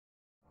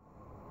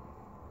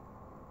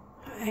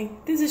Hi,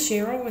 this is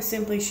Sherryl with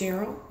Simply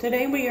Sherryl.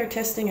 Today we are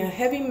testing a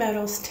heavy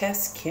metals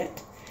test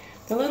kit.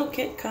 The little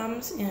kit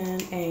comes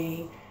in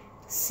a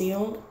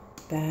sealed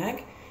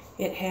bag.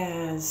 It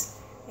has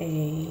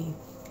a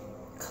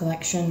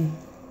collection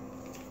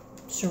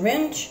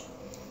syringe,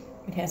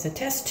 it has a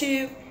test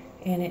tube,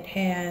 and it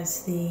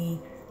has the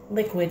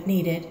liquid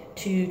needed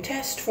to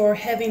test for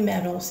heavy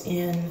metals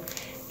in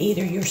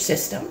either your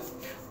system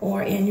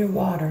or in your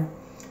water.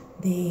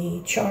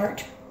 The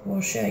chart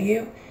will show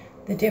you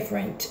the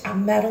different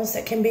metals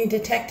that can be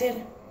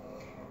detected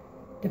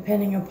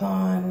depending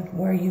upon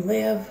where you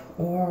live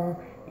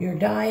or your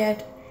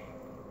diet.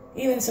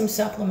 Even some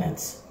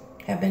supplements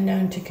have been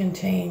known to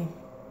contain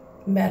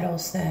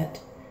metals that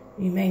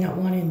you may not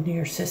want in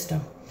your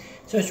system.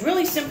 So it's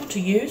really simple to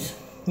use.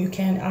 You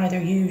can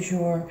either use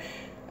your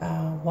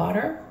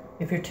water.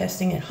 If you're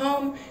testing at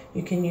home,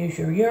 you can use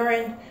your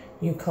urine.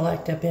 You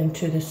collect up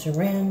into the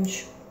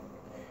syringe.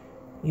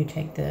 You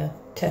take the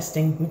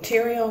testing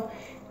material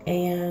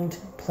and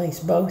place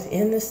both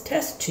in this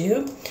test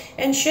tube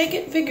and shake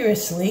it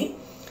vigorously,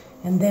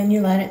 and then you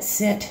let it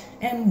sit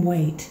and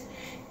wait,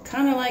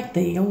 kind of like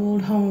the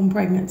old home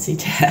pregnancy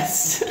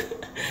test.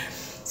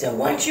 So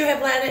once you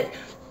have let it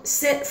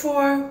sit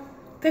for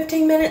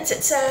 15 minutes,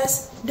 it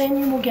says, then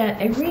you will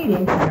get a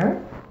reading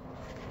here.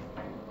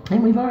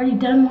 And we've already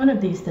done one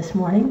of these this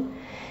morning.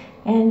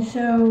 And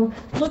so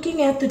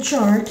looking at the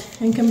chart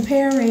and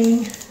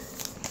comparing,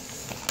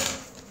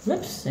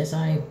 whoops, as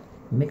I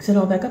mix it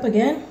all back up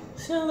again.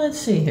 So let's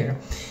see here.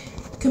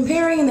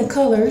 Comparing the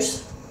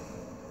colors,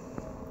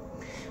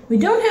 we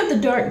don't have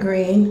the dark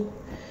green,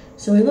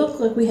 so it looks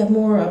like we have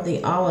more of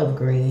the olive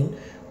green,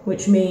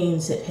 which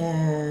means it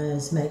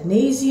has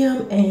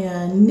magnesium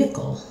and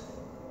nickel.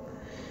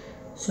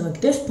 So at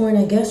this point,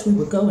 I guess we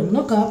would go and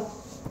look up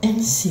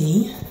and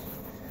see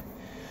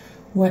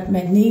what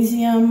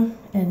magnesium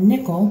and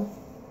nickel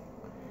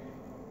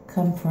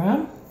come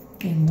from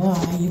and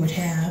why you would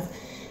have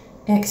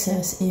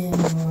excess in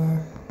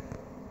your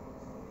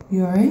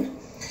urine.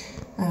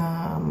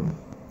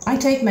 I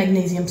take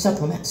magnesium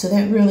supplements, so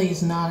that really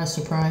is not a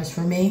surprise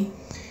for me.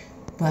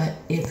 But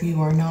if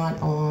you are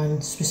not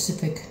on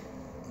specific,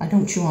 I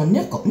don't chew on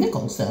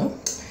nickels though,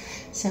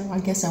 so I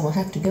guess I will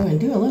have to go and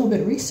do a little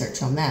bit of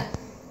research on that.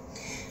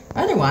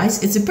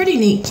 Otherwise, it's a pretty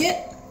neat kit.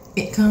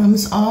 It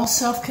comes all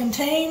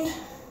self-contained.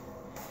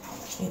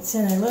 It's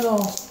in a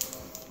little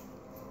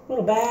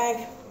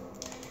bag.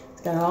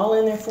 It's got it all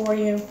in there for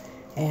you.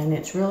 And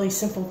it's really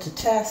simple to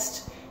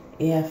test.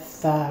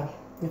 If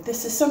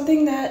this is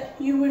something that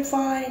you would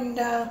find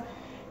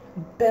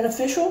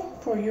beneficial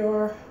for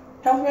your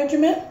health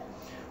regimen,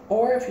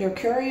 or if you're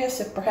curious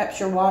if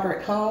perhaps your water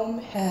at home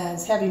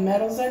has heavy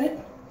metals in it,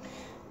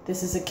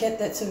 this is a kit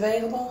that's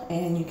available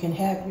and you can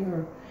have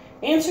your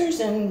answers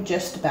in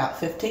just about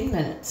 15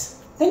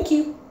 minutes. Thank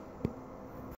you.